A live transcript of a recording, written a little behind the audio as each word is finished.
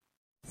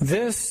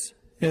This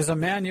is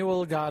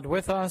Immanuel, God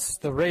with Us,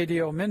 the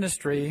radio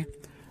ministry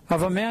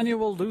of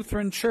Immanuel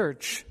Lutheran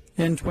Church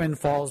in Twin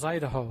Falls,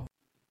 Idaho.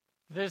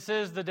 This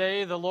is the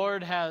day the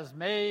Lord has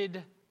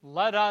made.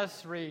 Let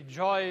us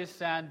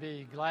rejoice and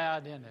be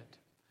glad in it.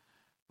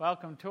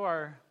 Welcome to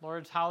our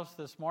Lord's house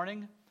this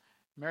morning.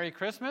 Merry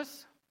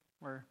Christmas.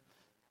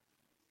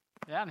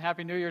 And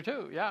Happy New Year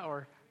too.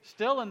 We're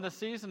still in the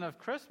season of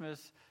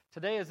Christmas.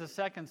 Today is the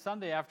second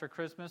Sunday after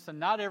Christmas, and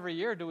not every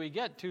year do we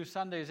get 2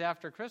 Sundays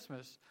after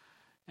Christmas.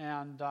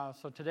 And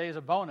so today is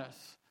a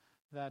bonus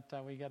that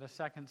we get a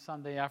second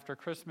Sunday after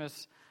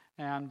Christmas,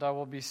 and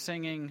we'll be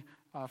singing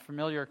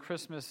familiar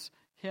Christmas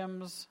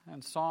hymns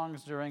and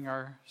songs during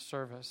our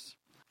service.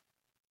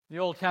 The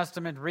Old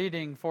Testament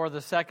reading for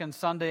the second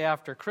Sunday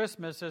after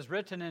Christmas is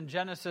written in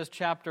Genesis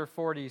chapter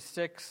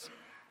 46,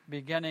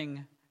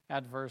 beginning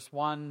at verse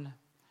 1.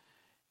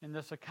 In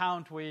this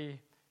account, we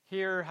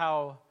hear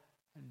how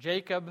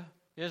Jacob,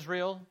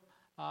 Israel,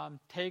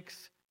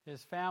 takes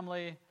his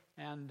family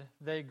and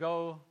they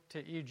go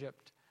to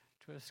Egypt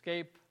to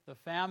escape the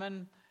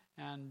famine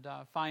and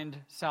find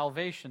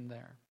salvation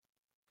there.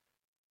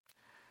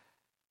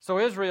 So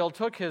Israel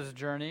took his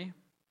journey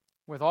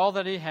with all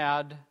that he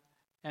had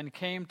and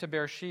came to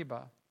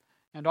Beersheba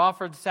and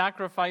offered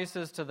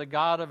sacrifices to the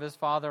God of his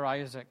father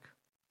Isaac.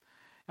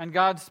 And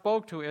God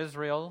spoke to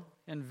Israel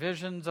in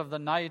visions of the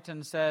night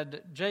and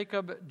said,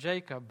 "Jacob,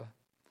 Jacob."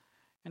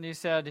 And he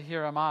said,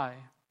 "Here am I."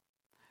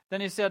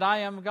 Then he said, "I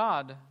am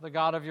God, the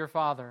God of your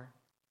father.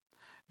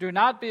 Do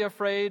not be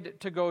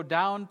afraid to go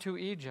down to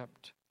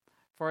Egypt,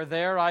 for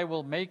there I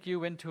will make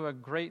you into a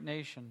great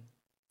nation.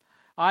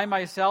 I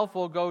myself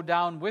will go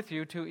down with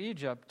you to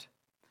Egypt,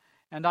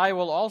 and I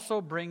will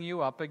also bring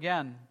you up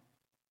again.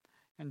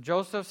 And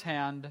Joseph's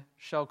hand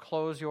shall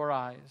close your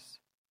eyes."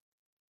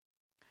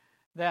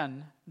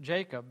 Then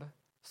Jacob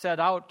set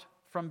out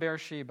from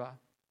Beersheba.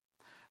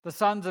 The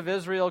sons of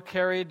Israel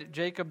carried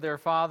Jacob their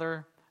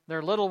father,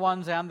 their little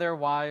ones and their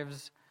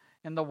wives,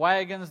 in the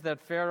wagons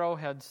that Pharaoh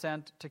had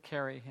sent to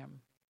carry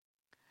him.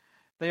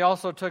 They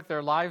also took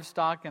their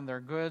livestock and their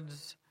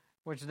goods,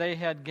 which they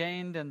had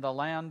gained in the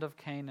land of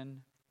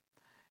Canaan,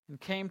 and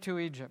came to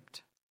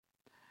Egypt.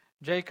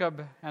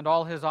 Jacob and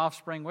all his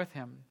offspring with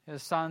him,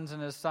 his sons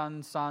and his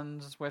sons'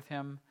 sons with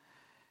him,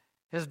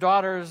 his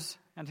daughters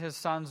and his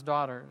sons'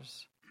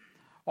 daughters.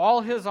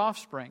 All his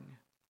offspring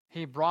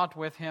he brought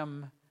with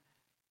him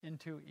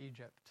into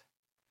Egypt.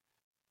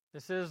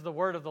 This is the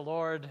word of the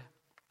Lord.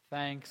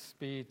 Thanks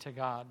be to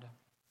God.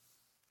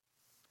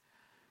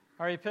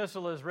 Our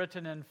epistle is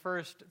written in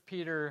 1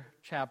 Peter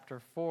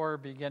chapter 4,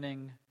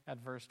 beginning at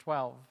verse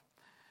 12.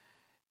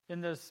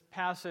 In this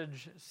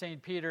passage,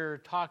 St. Peter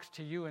talks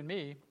to you and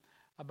me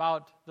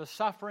about the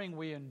suffering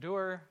we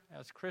endure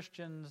as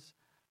Christians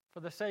for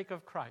the sake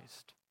of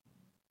Christ.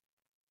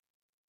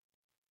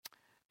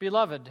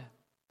 Beloved,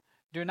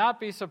 do not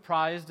be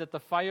surprised at the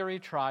fiery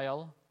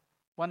trial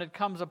when it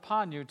comes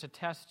upon you to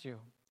test you,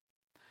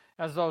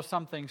 as though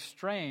something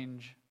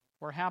strange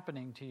were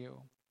happening to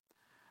you.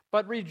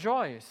 But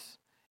rejoice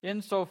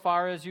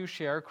insofar as you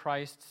share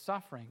Christ's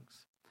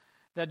sufferings,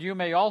 that you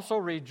may also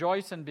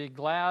rejoice and be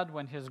glad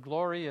when his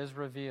glory is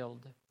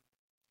revealed.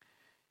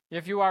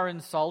 If you are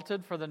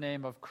insulted for the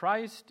name of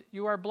Christ,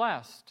 you are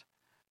blessed,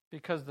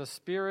 because the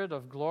Spirit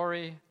of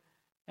glory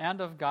and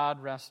of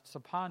God rests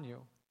upon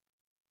you.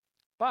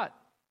 But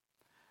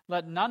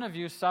let none of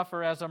you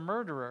suffer as a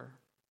murderer,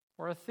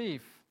 or a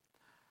thief,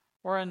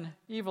 or an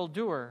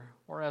evildoer,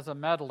 or as a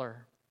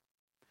meddler.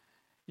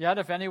 Yet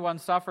if anyone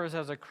suffers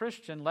as a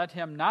Christian, let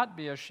him not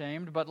be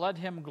ashamed, but let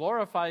him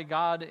glorify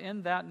God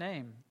in that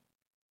name.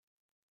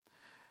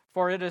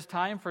 For it is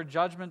time for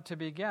judgment to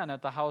begin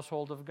at the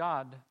household of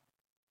God.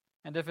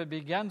 And if it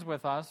begins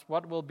with us,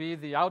 what will be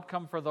the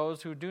outcome for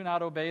those who do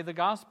not obey the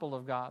gospel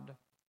of God?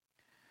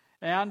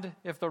 And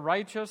if the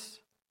righteous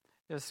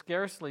is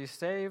scarcely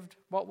saved,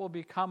 what will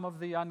become of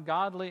the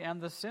ungodly and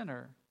the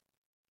sinner?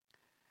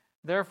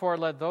 Therefore,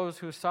 let those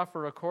who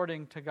suffer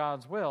according to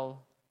God's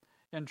will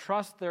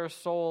entrust their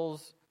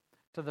souls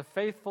to the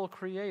faithful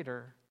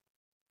Creator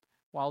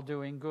while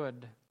doing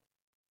good.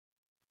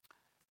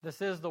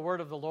 This is the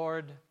word of the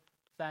Lord.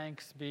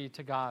 Thanks be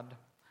to God.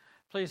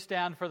 Please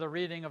stand for the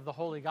reading of the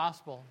Holy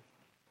Gospel.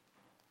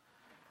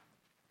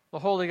 The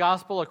Holy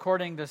Gospel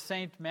according to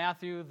St.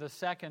 Matthew, the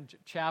 2nd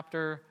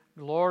chapter.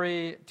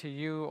 Glory to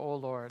you, O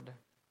Lord.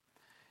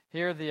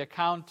 Here the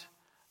account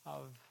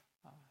of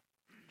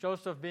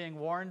Joseph being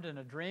warned in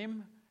a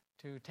dream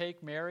to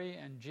take Mary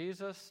and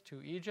Jesus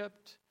to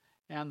Egypt,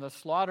 and the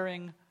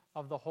slaughtering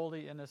of the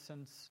holy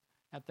innocents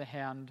at the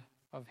hand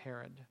of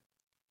Herod.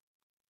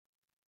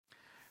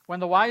 When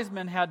the wise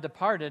men had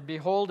departed,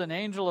 behold, an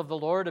angel of the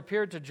Lord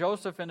appeared to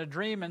Joseph in a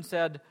dream and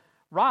said,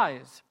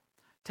 "Rise,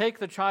 take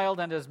the child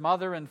and his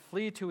mother and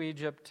flee to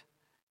Egypt,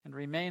 and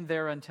remain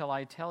there until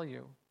I tell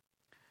you.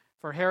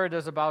 For Herod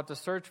is about to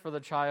search for the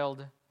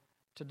child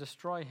to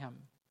destroy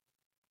him."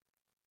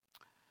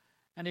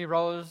 And he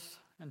rose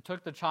and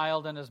took the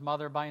child and his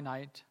mother by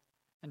night,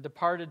 and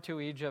departed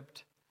to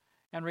Egypt,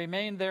 and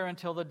remained there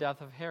until the death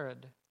of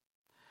Herod.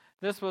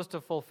 This was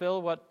to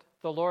fulfill what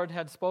the Lord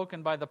had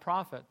spoken by the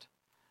prophet,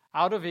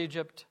 "Out of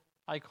Egypt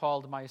I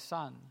called my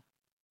son."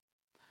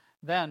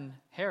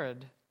 Then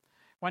Herod,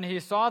 when he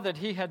saw that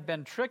he had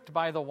been tricked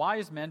by the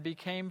wise men,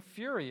 became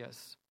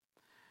furious.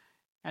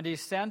 And he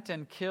sent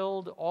and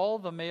killed all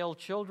the male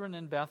children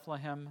in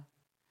Bethlehem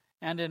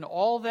and in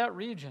all that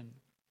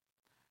region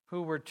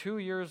who were 2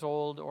 years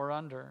old or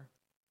under,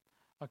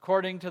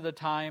 according to the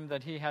time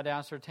that he had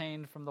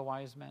ascertained from the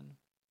wise men.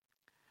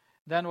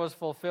 Then was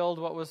fulfilled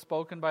what was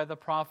spoken by the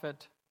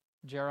prophet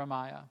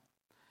Jeremiah.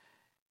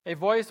 A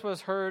voice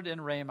was heard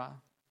in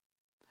Ramah,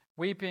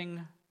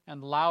 weeping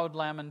and loud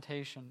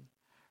lamentation.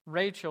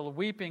 Rachel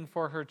weeping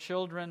for her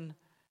children,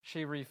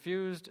 she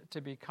refused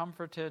to be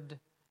comforted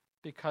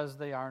because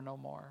they are no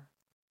more.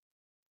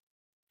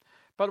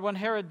 But when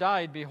Herod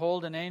died,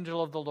 behold, an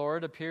angel of the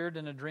Lord appeared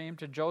in a dream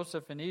to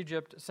Joseph in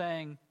Egypt,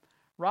 saying,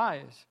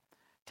 "Rise,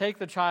 take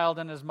the child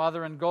and his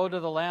mother, and go to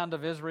the land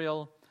of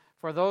Israel,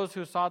 for those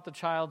who sought the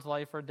child's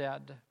life are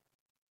dead."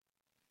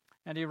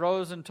 And he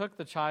rose and took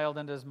the child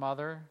and his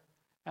mother,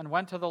 and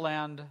went to the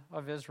land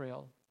of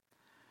Israel.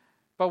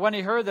 But when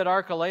he heard that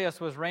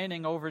Archelaus was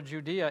reigning over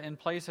Judea in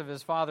place of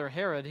his father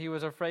Herod, he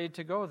was afraid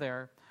to go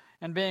there.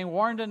 And being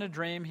warned in a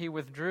dream, he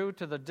withdrew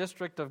to the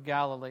district of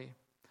Galilee.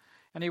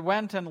 And he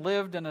went and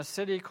lived in a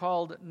city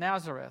called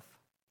Nazareth,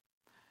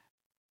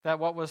 that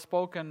what was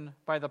spoken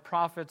by the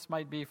prophets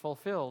might be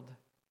fulfilled: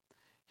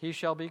 "He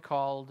shall be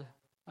called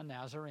a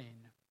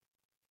Nazarene."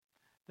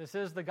 This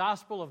is the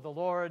gospel of the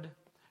Lord.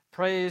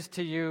 Praise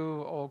to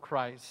you, O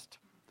Christ.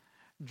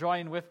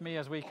 Join with me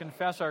as we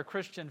confess our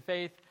Christian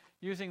faith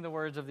using the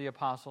words of the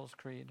Apostles'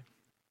 Creed.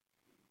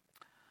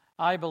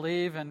 I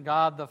believe in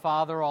God the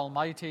Father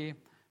Almighty,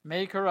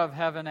 maker of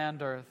heaven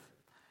and earth,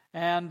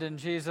 and in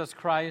Jesus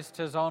Christ,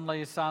 his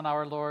only Son,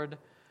 our Lord,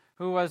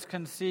 who was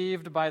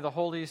conceived by the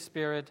Holy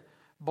Spirit,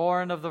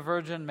 born of the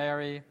Virgin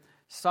Mary,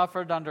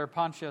 suffered under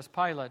Pontius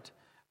Pilate,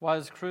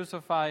 was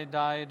crucified,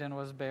 died, and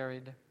was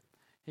buried.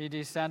 He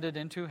descended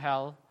into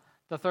hell.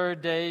 The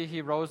third day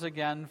he rose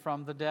again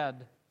from the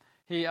dead.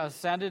 He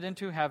ascended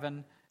into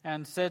heaven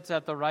and sits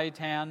at the right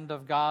hand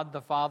of God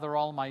the Father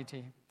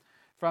Almighty.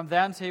 From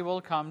thence he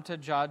will come to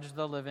judge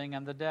the living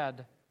and the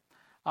dead.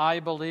 I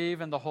believe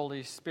in the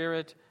Holy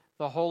Spirit,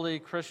 the holy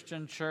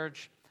Christian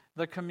Church,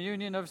 the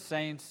communion of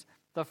saints,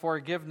 the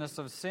forgiveness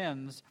of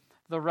sins,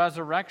 the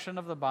resurrection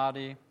of the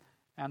body,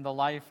 and the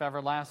life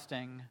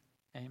everlasting.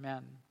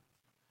 Amen.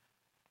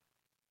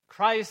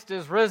 Christ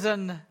is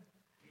risen.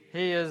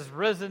 He is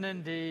risen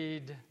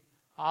indeed.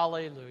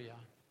 Alleluia.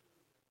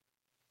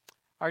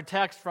 Our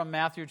text from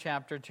Matthew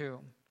chapter 2.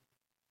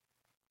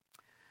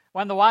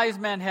 When the wise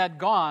men had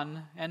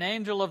gone, an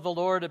angel of the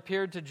Lord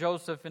appeared to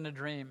Joseph in a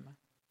dream.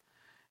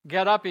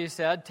 "Get up," he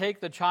said,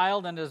 "take the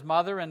child and his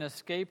mother and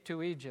escape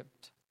to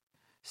Egypt.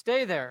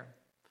 Stay there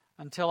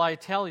until I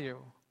tell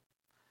you,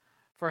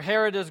 for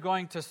Herod is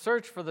going to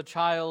search for the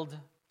child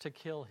to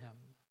kill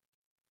him."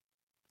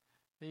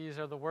 These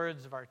are the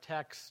words of our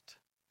text.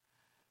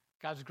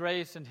 God's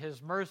grace and his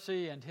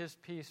mercy and his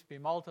peace be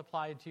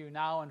multiplied to you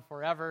now and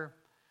forever,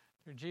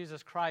 through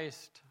Jesus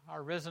Christ,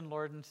 our risen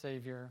Lord and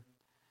Savior.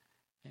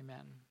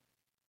 Amen.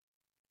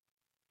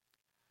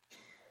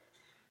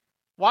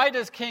 Why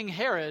does King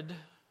Herod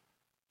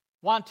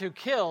want to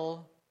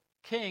kill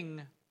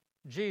King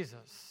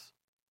Jesus?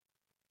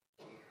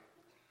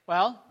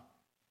 Well,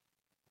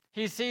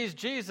 he sees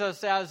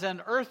Jesus as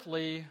an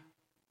earthly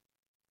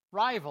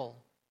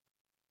rival.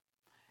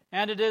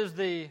 And it is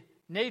the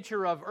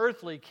nature of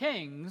earthly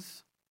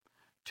kings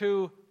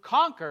to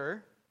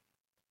conquer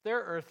their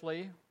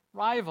earthly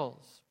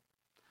rivals.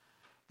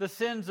 The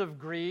sins of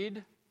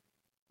greed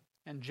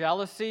and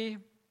jealousy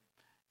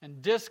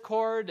and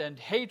discord and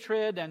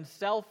hatred and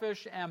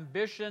selfish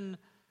ambition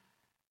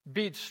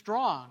beat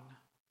strong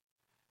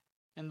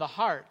in the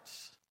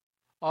hearts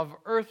of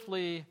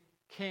earthly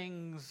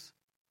kings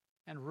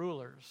and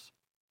rulers.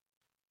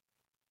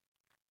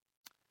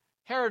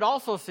 Herod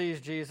also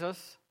sees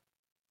Jesus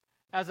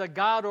as a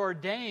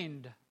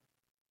God-ordained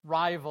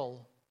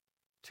rival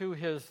to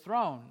his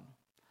throne.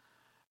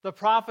 The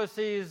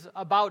prophecies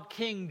about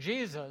King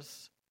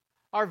Jesus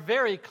are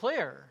very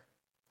clear.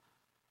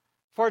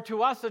 "For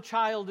to us a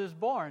child is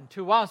born,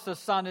 to us a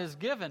son is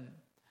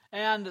given,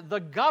 and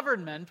the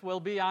government will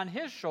be on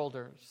his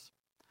shoulders.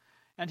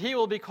 And he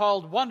will be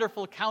called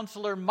Wonderful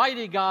Counselor,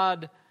 Mighty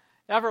God,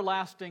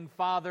 Everlasting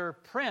Father,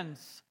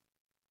 Prince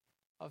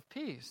of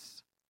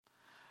Peace.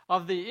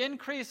 Of the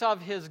increase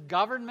of his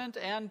government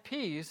and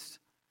peace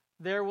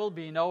there will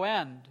be no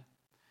end.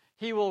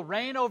 He will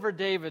reign over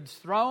David's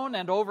throne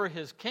and over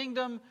his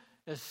kingdom,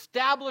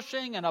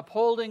 establishing and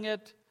upholding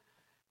it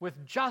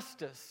with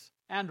justice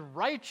and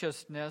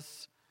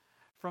righteousness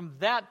from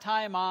that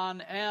time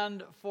on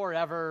and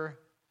forever.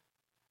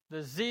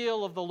 The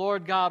zeal of the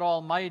Lord God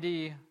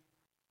Almighty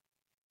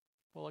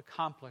will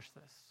accomplish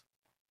this."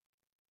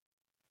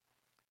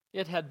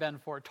 It had been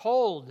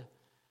foretold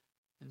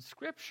in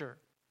Scripture.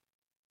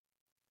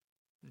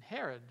 And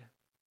Herod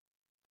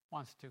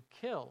wants to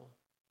kill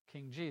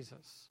King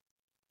Jesus.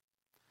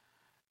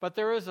 But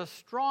there is a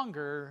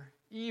stronger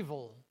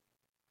evil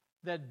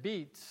that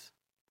beats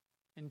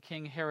in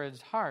King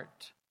Herod's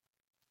heart.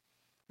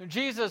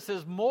 Jesus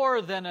is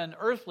more than an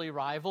earthly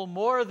rival,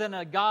 more than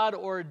a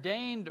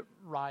God-ordained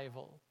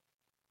rival.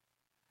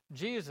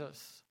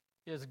 Jesus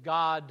is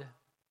God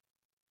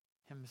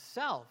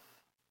himself.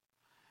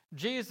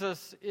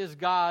 Jesus is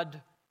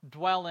God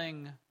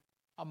dwelling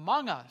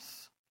among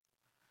us.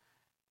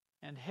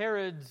 And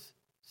Herod's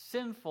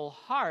sinful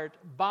heart,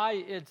 by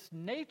its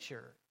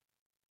nature,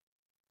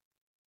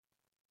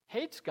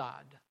 hates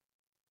God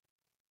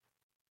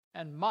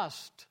and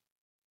must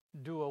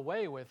do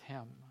away with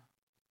him.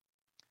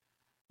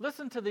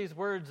 Listen to these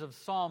words of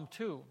Psalm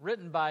 2,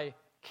 written by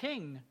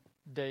King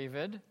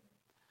David.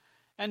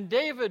 And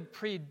David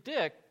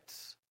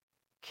predicts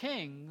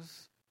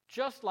kings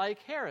just like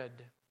Herod,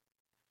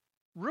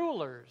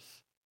 rulers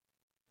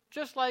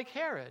just like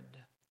Herod,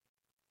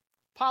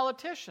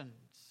 politicians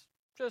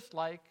just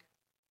like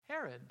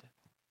Herod.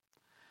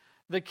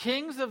 The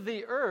kings of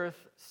the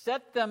earth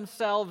set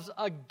themselves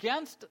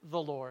against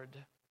the Lord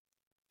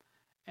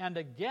and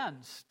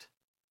against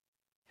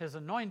his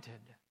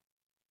anointed,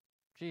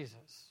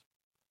 Jesus.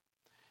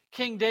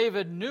 King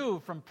David knew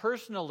from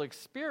personal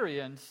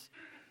experience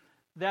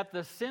that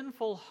the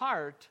sinful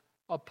heart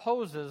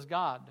opposes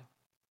God.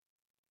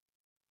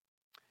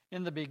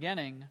 In the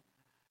beginning,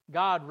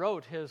 God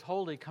wrote his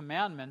holy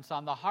commandments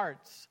on the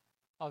hearts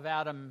of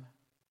Adam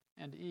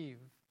and Eve.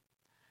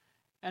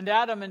 And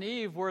Adam and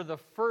Eve were the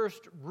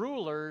first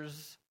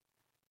rulers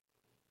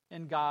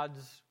in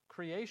God's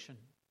creation.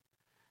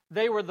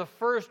 They were the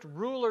first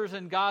rulers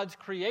in God's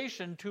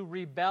creation to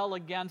rebel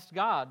against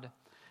God.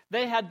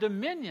 They had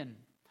dominion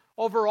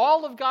over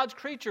all of God's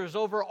creatures,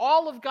 over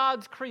all of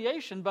God's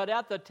creation, but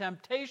at the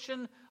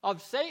temptation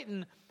of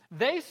Satan,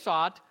 they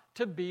sought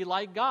to be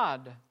like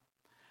God.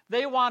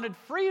 They wanted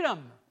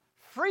freedom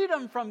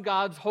from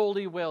God's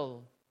holy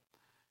will.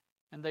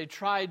 And they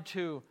tried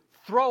to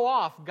throw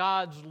off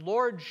God's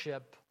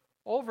lordship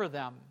over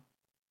them.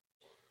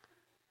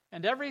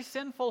 And every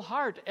sinful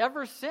heart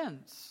ever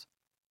since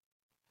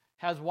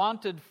has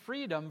wanted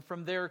freedom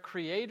from their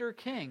Creator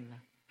King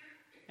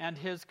and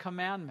his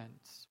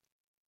commandments.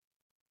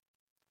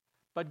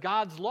 But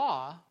God's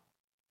law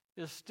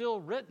is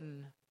still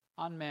written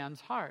on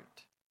man's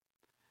heart.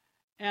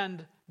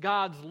 And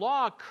God's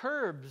law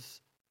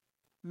curbs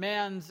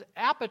man's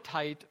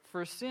appetite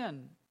for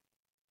sin.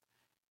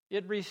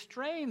 It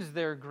restrains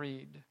their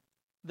greed,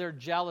 their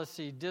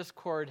jealousy,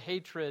 discord,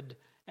 hatred,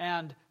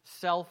 and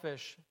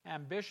selfish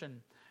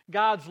ambition.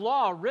 God's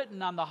law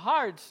written on the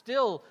heart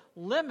still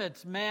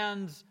limits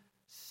man's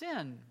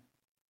sin.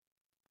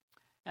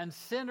 And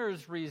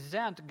sinners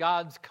resent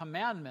God's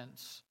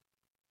commandments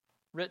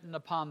written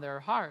upon their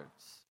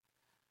hearts.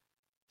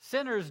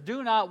 Sinners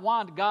do not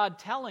want God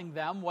telling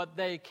them what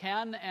they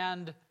can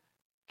and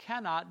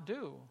cannot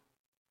do.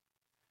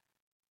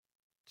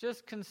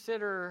 Just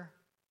consider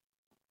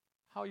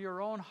how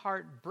your own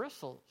heart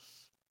bristles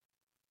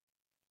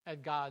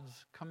at God's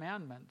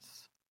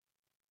commandments.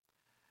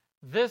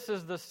 This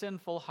is the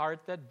sinful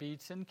heart that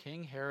beats in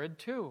King Herod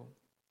too.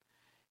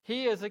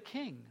 He is a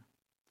king,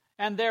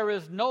 and there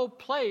is no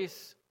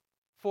place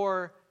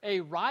for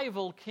a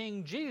rival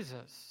King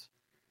Jesus.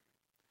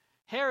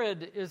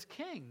 Herod is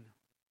king,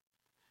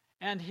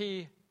 and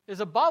he is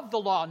above the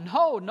law.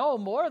 No,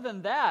 more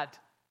than that.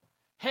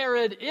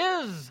 Herod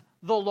is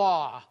the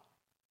law.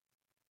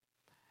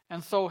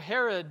 And so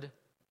Herod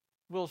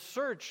will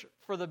search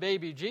for the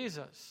baby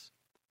Jesus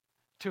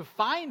to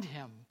find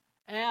him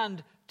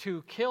and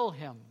to kill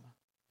him.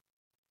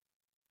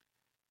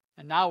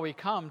 And now we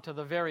come to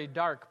the very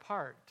dark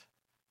part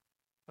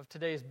of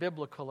today's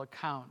biblical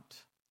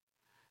account.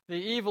 The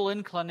evil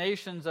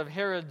inclinations of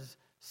Herod's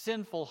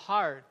sinful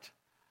heart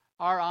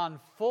are on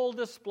full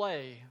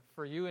display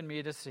for you and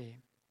me to see.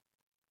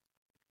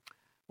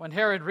 When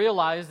Herod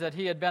realized that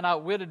he had been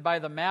outwitted by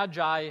the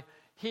Magi,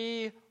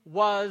 he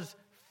was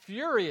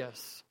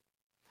furious,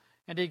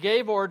 and he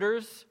gave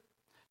orders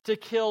to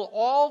kill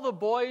all the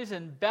boys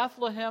in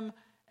Bethlehem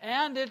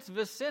and its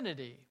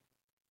vicinity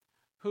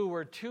who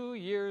were 2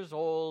 years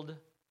old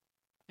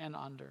and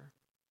under.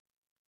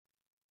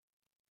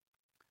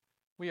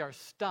 We are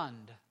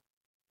stunned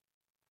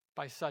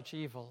by such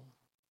evil.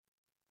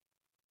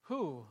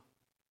 Who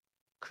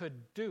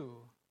could do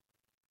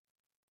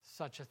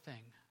such a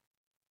thing?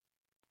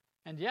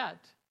 And yet,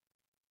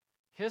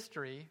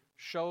 history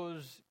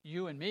shows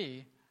you and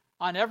me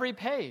on every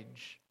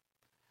page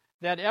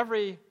that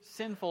every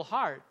sinful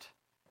heart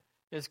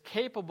is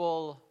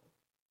capable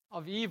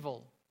of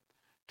evil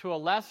to a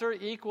lesser,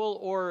 equal,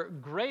 or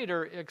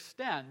greater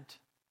extent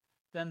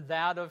than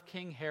that of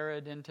King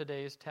Herod in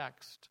today's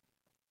text.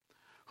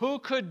 Who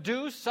could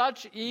do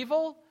such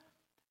evil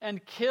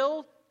and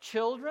kill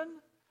children,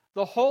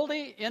 the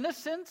holy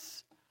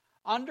innocents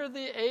under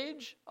the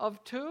age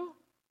of 2?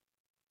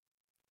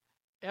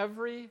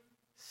 Every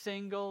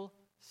single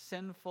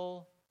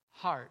sinful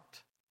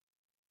heart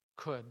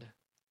could.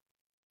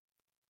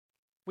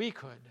 We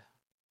could.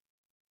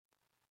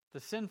 The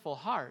sinful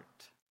heart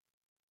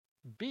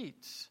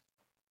beats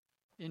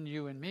in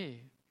you and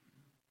me.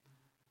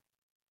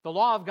 The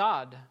law of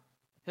God,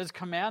 His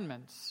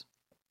commandments,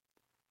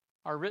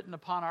 are written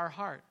upon our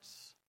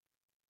hearts.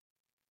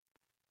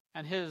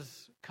 And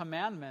His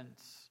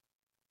commandments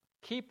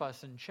keep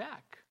us in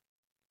check,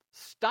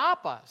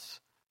 stop us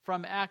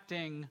from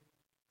acting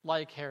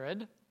like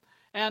Herod,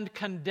 and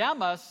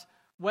condemn us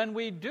when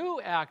we do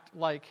act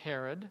like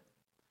Herod.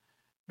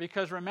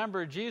 Because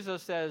remember,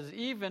 Jesus says,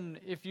 even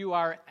if you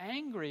are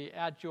angry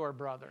at your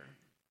brother,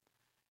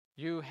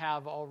 you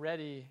have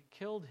already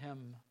killed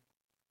him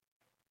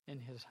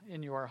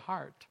in your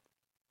heart.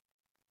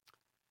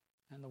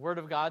 And the Word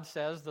of God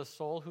says, the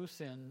soul who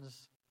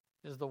sins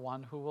is the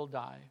one who will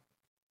die.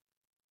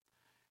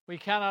 We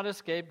cannot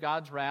escape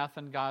God's wrath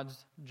and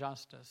God's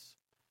justice.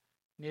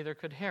 Neither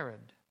could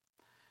Herod.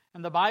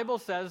 And the Bible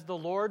says the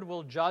Lord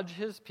will judge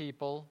His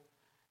people,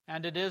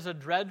 and it is a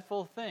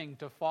dreadful thing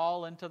to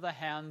fall into the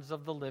hands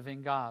of the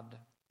living God.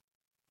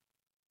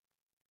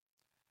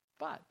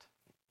 But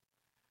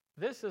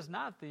this is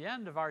not the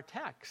end of our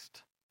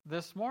text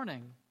this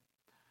morning.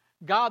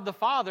 God the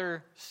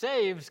Father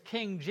saves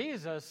King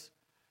Jesus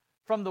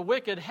from the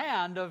wicked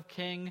hand of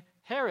King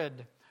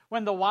Herod.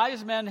 When the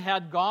wise men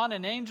had gone,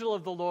 an angel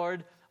of the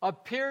Lord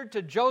appeared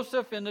to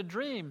Joseph in a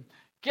dream.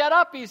 "Get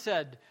up," he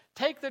said,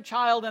 "take the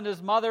child and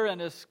his mother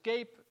and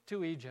escape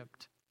to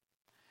Egypt."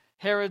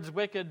 Herod's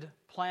wicked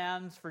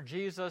plans for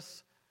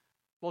Jesus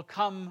will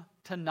come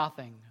to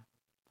nothing.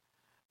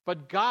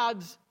 But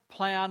God's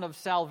plan of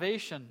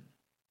salvation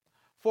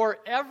for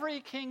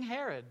every King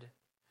Herod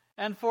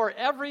and for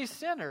every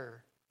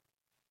sinner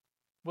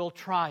will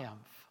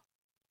triumph.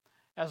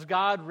 As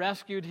God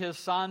rescued His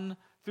Son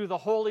through the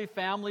Holy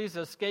Family's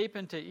escape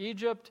into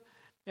Egypt,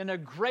 in a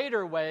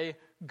greater way,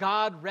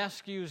 God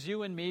rescues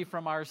you and me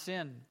from our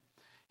sin.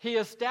 He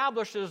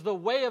establishes the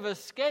way of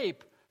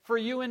escape for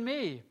you and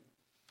me.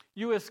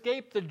 You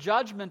escape the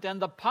judgment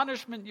and the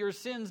punishment your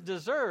sins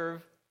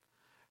deserve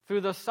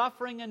through the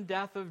suffering and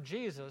death of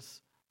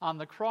Jesus on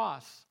the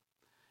cross.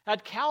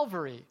 At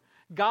Calvary,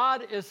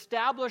 God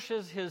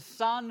establishes His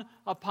Son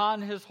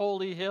upon His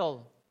holy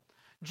hill.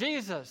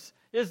 Jesus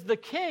is the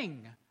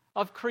King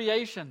of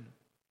creation.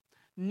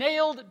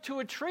 Nailed to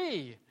a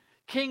tree,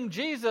 King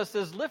Jesus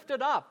is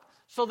lifted up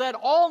so that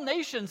all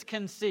nations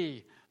can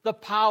see the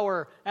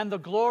power and the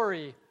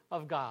glory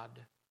of God.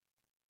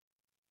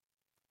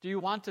 Do you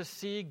want to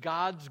see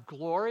God's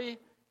glory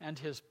and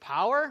His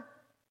power?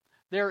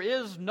 There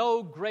is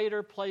no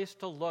greater place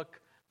to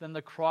look than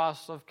the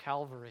cross of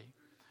Calvary.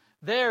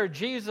 There,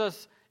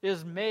 Jesus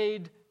is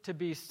made to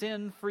be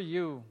sin for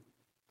you,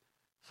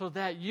 so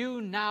that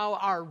you now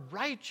are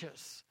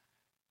righteous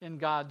in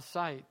God's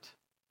sight.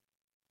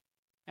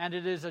 And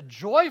it is a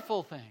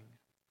joyful thing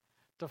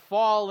to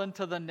fall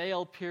into the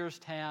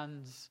nail-pierced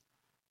hands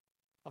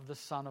of the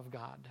Son of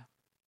God.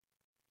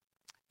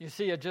 You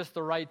see, at just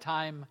the right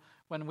time,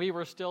 when we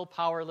were still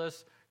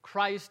powerless,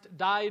 Christ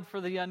died for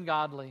the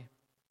ungodly.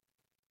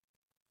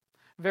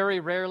 Very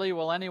rarely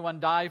will anyone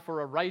die for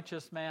a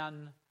righteous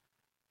man.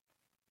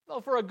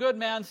 Though for a good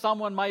man,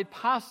 someone might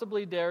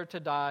possibly dare to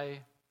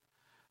die.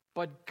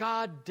 But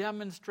God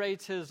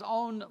demonstrates His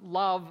own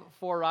love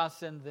for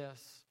us in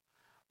this.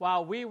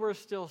 While we were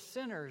still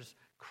sinners,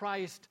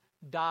 Christ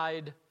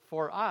died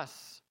for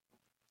us.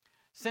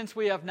 Since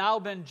we have now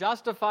been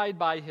justified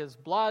by His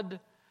blood,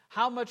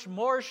 how much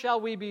more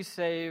shall we be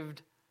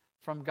saved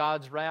from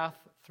God's wrath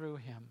through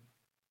Him?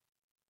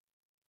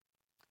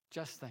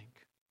 Just think.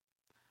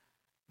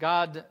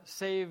 God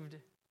saved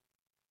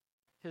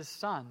His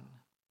Son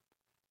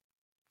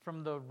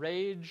from the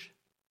rage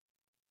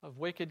of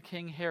wicked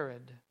King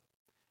Herod,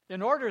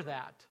 in order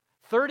that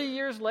 30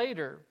 years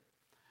later,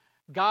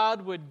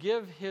 God would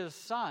give His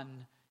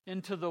Son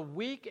into the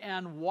weak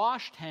and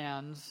washed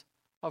hands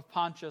of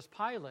Pontius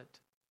Pilate,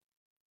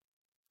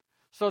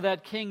 so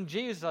that King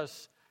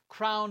Jesus,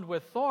 crowned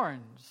with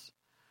thorns,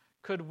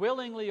 could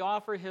willingly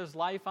offer His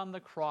life on the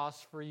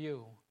cross for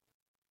you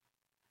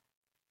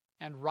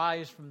and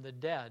rise from the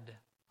dead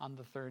on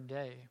the third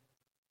day,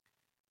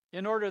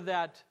 in order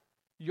that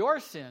your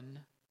sin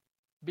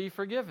be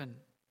forgiven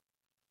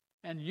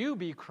and you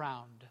be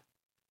crowned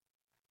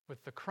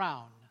with the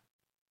crown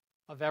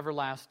of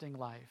everlasting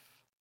life.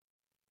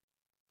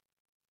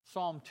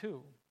 Psalm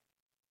 2,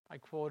 I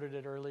quoted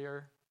it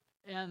earlier,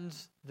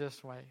 ends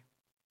this way.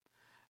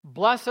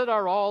 Blessed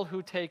are all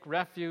who take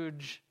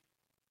refuge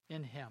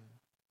in Him.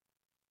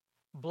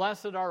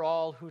 Blessed are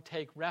all who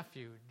take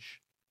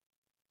refuge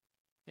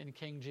in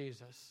King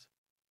Jesus.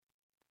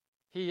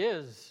 He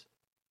is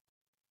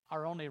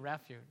our only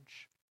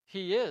refuge.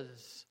 He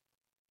is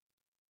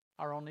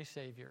our only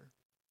Savior.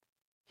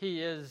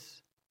 He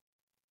is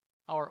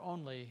our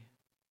only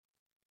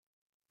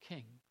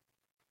King.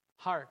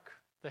 Hark,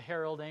 the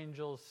herald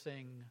angels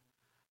sing,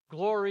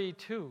 glory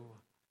to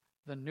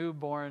the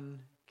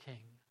newborn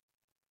King.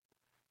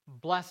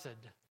 Blessed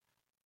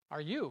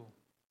are you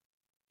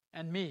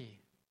and me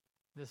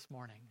this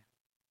morning.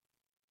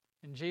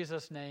 In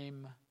Jesus'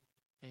 name,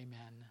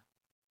 amen.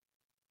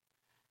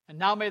 And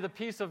now may the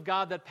peace of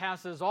God that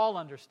passes all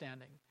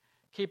understanding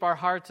keep our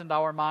hearts and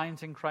our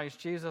minds in Christ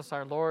Jesus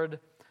our Lord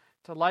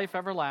to life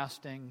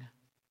everlasting.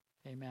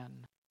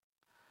 Amen.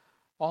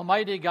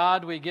 Almighty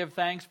God, we give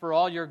thanks for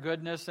all your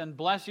goodness and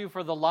bless you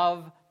for the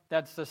love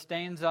that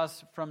sustains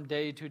us from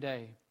day to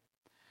day.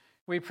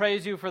 We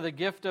praise you for the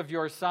gift of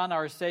your Son,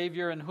 our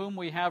Savior, in whom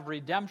we have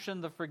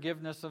redemption, the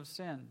forgiveness of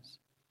sins.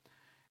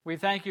 We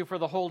thank you for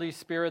the Holy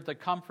Spirit, the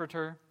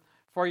Comforter,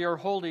 for your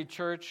holy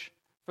church,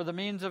 for the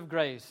means of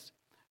grace,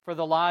 for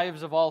the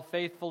lives of all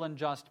faithful and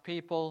just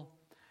people,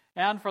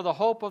 and for the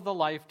hope of the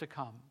life to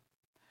come.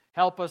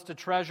 Help us to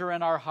treasure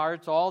in our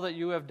hearts all that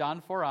you have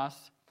done for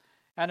us,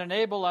 and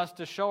enable us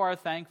to show our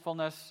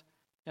thankfulness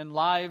in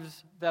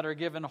lives that are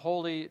given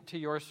wholly to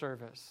your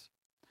service.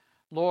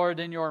 Lord,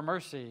 in your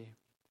mercy,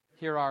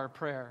 hear our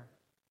prayer.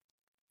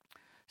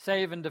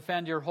 Save and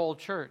defend your whole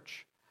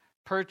church,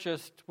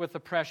 purchased with the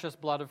precious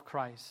blood of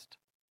Christ.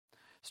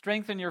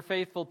 Strengthen your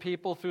faithful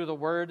people through the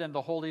word and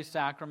the holy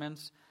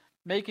sacraments,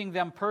 making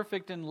them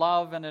perfect in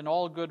love and in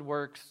all good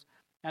works,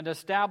 and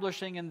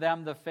establishing in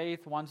them the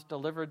faith once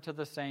delivered to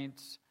the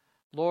saints.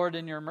 Lord,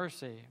 in your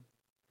mercy.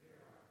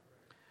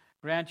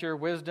 Grant your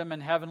wisdom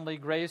and heavenly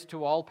grace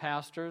to all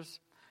pastors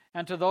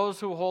and to those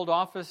who hold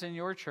office in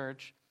your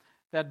church,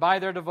 that by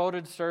their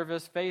devoted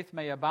service faith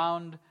may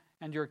abound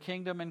and your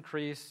kingdom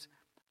increase.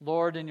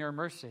 Lord, in your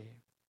mercy.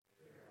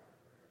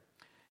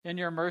 In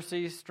your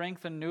mercy,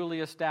 strengthen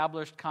newly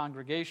established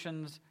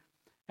congregations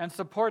and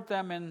support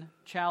them in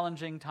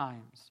challenging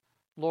times.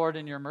 Lord,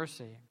 in your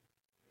mercy.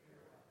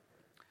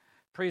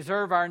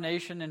 Preserve our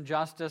nation in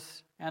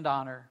justice and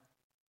honor,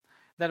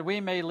 that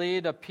we may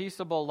lead a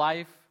peaceable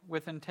life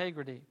with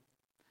integrity.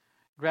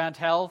 Grant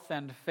health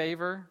and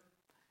favor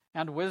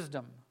and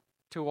wisdom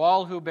to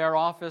all who bear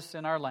office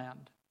in our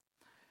land,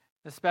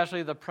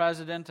 especially the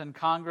President and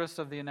Congress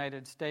of the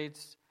United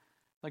States,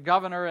 the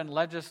governor and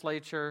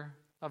legislature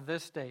of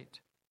this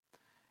state,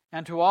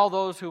 and to all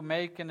those who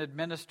make and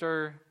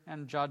administer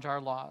and judge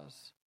our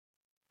laws.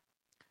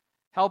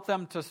 Help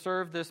them to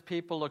serve this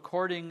people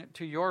according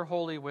to your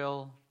holy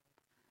will.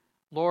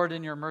 Lord,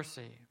 in your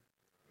mercy.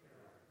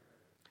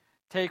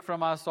 Take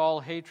from us all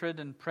hatred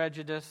and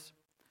prejudice.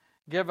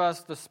 Give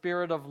us the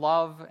spirit of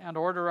love and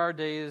order our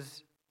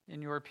days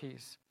in your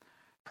peace.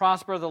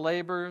 Prosper the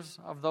labors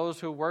of those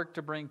who work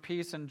to bring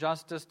peace and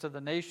justice to the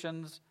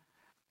nations,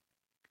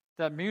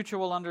 that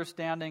mutual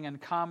understanding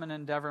and common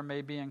endeavor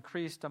may be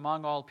increased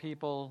among all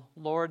people.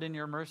 Lord, in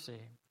your mercy.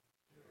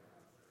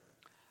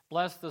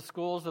 Bless the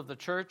schools of the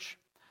church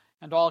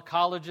and all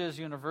colleges,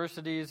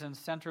 universities, and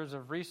centers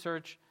of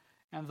research,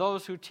 and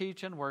those who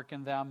teach and work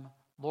in them.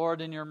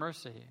 Lord, in your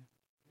mercy.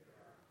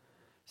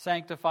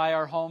 Sanctify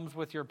our homes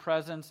with your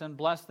presence and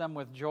bless them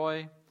with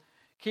joy.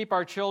 Keep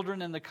our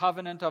children in the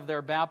covenant of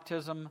their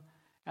baptism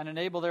and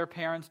enable their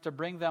parents to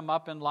bring them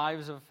up in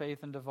lives of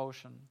faith and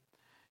devotion.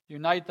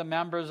 Unite the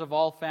members of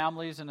all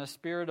families in a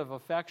spirit of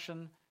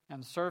affection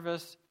and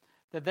service,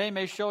 that they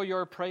may show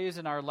your praise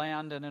in our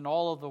land and in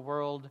all of the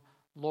world.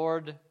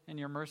 Lord, in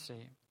your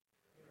mercy.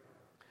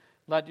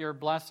 Let your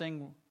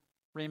blessing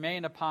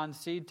remain upon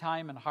seed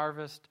time and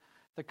harvest,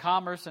 the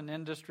commerce and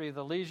industry,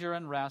 the leisure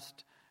and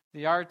rest,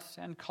 the arts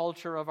and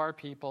culture of our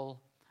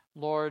people.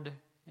 Lord,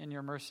 in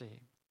your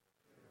mercy.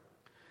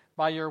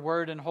 By your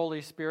word and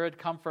Holy Spirit,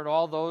 comfort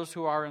all those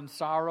who are in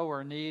sorrow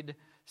or need,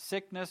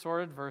 sickness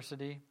or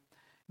adversity.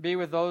 Be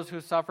with those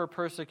who suffer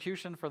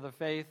persecution for the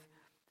faith.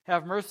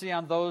 Have mercy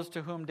on those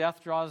to whom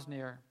death draws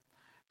near.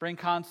 Bring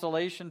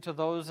consolation to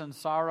those in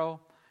sorrow,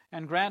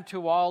 and grant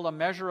to all a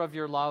measure of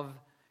your love,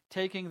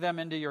 taking them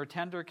into your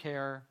tender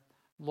care.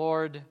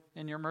 Lord,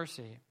 in your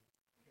mercy.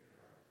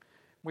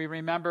 We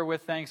remember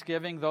with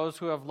thanksgiving those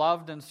who have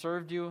loved and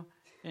served you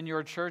in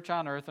your church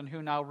on earth and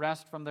who now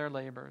rest from their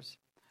labors.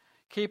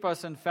 Keep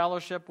us in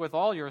fellowship with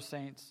all your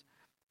saints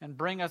and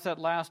bring us at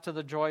last to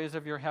the joys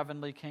of your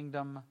heavenly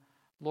kingdom.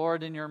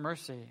 Lord, in your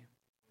mercy.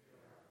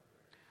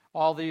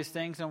 All these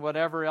things and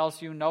whatever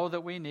else you know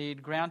that we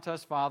need, grant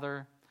us,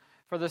 Father,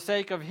 for the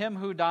sake of him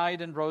who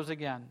died and rose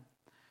again,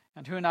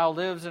 and who now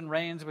lives and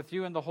reigns with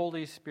you in the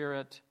Holy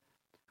Spirit,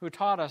 who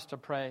taught us to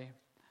pray,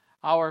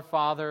 Our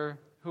Father,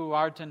 who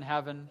art in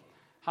heaven,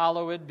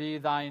 hallowed be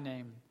thy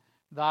name.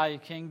 Thy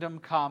kingdom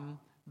come,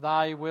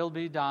 thy will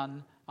be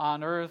done,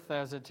 on earth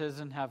as it is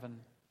in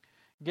heaven.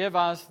 Give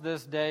us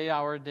this day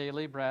our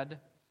daily bread,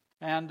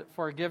 and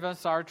forgive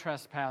us our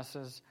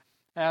trespasses,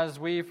 as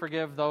we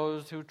forgive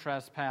those who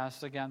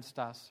trespass against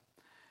us.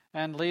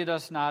 And lead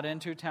us not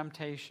into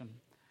temptation,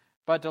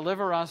 but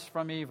deliver us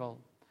from evil.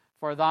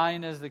 For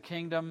thine is the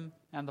kingdom,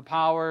 and the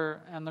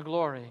power, and the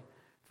glory,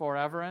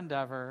 forever and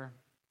ever.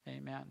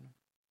 Amen.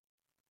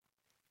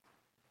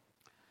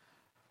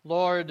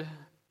 Lord,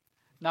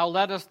 now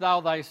lettest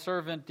thou thy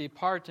servant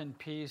depart in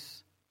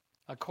peace,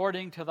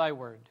 according to thy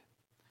word.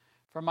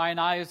 For mine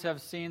eyes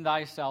have seen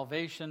thy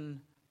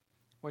salvation,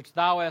 which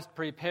thou hast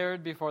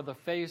prepared before the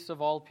face of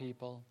all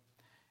people,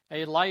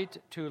 a light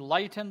to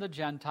lighten the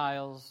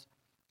Gentiles,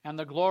 and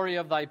the glory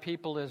of thy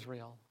people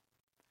Israel.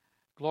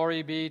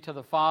 Glory be to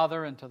the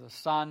Father, and to the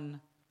Son,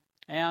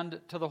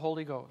 and to the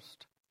Holy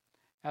Ghost,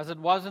 as it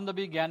was in the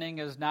beginning,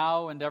 is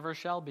now, and ever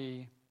shall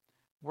be,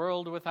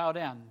 world without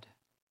end.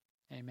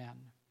 Amen.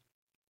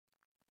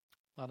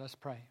 Let us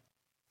pray.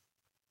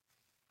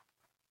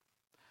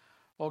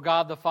 O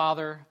God the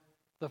Father,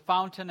 the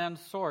fountain and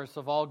source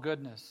of all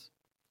goodness,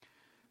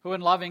 who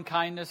in loving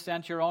kindness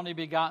sent your only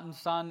begotten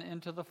Son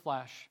into the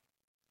flesh,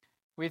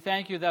 we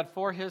thank you that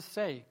for his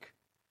sake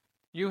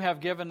you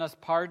have given us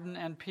pardon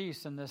and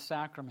peace in this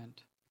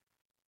sacrament.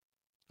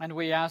 And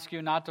we ask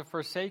you not to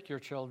forsake your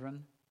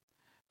children,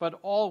 but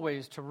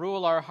always to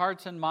rule our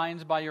hearts and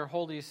minds by your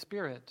Holy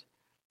Spirit,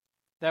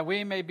 that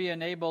we may be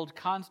enabled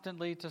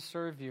constantly to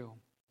serve you.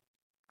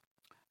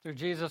 Through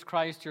Jesus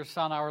Christ, your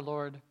Son, our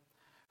Lord,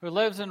 who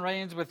lives and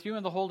reigns with you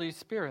in the Holy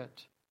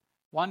Spirit,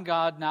 one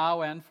God,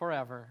 now and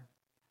forever.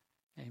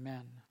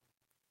 Amen.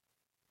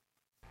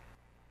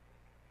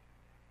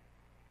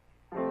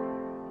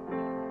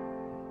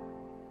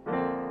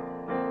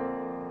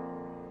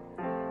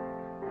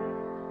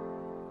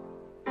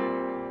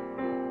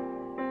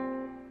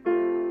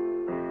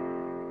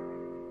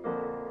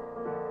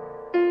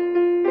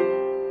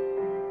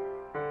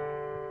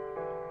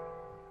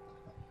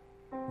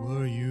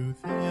 Were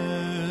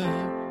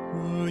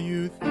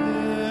you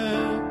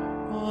there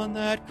on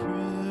that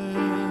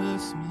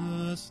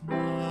Christmas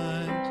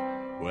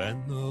night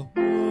when the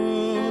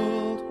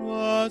world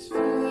was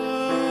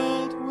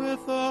filled with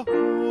a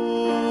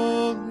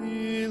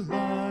holy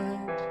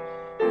light?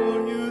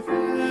 Were you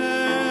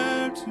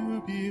there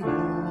to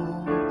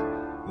behold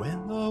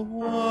when the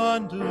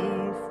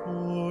wonder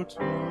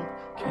foretold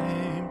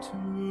came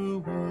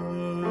to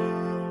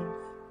earth?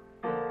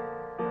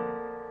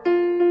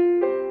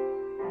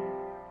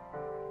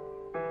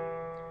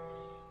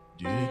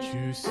 Did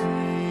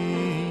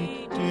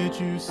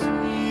you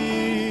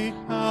see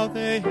how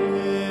they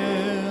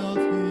hailed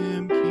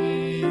him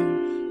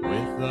king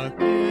with the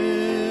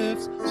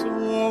gifts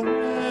so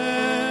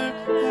rare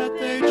that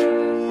they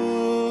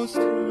chose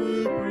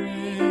to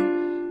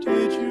bring?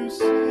 Did you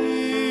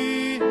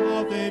see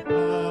how they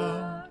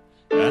bowed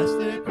as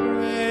they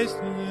praised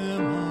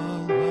him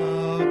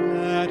aloud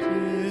at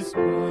his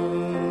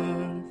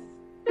birth?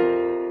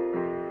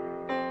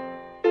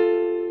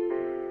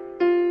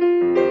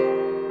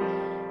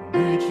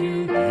 Did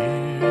you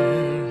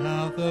hear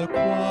how the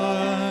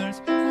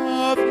choirs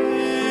of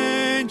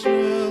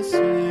angels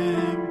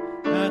sang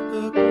at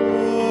the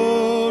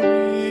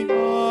glory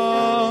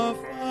of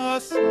the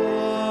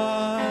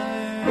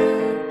sight?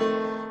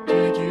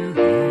 Did you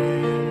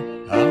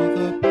hear how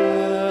the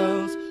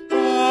bells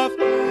of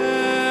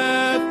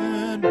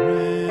heaven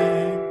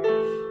rang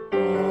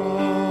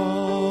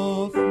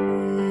all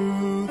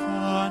through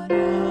the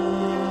night?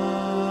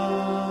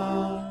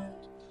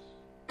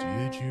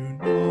 Did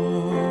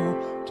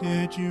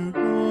you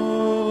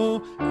know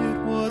it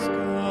was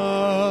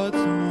God's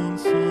own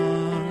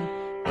Son,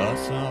 the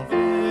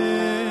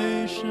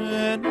salvation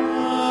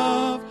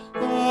of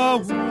the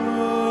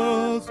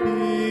world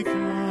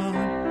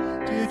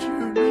begun? Did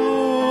you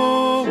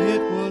know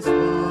it was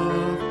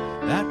love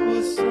that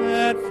was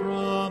sent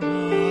from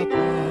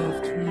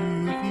above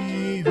to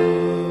the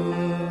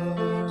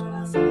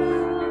earth?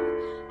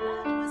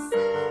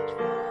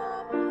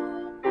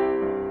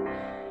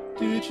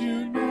 Did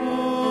you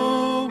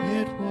know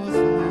it was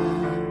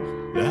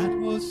love that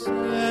was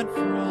sent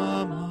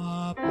from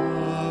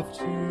above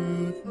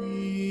to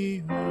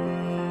the earth?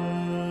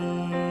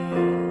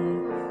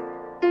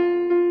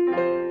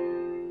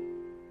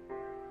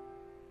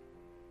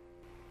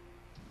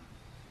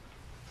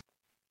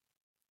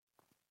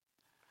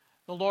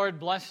 The Lord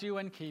bless you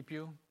and keep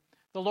you.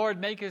 The Lord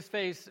make his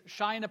face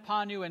shine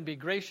upon you and be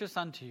gracious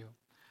unto you.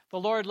 The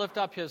Lord lift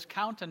up his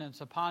countenance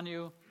upon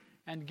you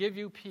and give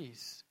you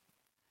peace.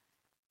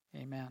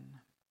 Amen.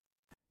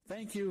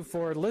 Thank you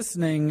for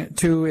listening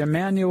to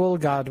Immanuel,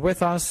 God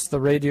with Us,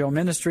 the radio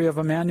ministry of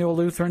Immanuel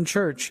Lutheran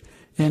Church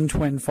in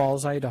Twin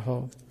Falls,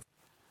 Idaho.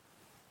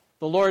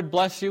 The Lord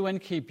bless you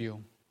and keep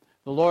you.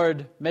 The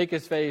Lord make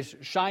his face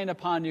shine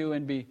upon you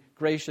and be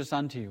gracious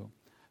unto you.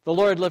 The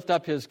Lord lift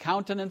up his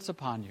countenance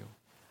upon you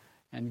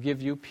and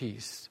give you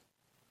peace.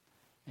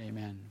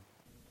 Amen.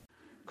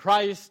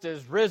 Christ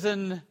is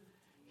risen.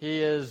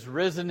 He is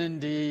risen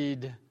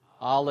indeed.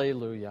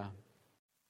 Alleluia.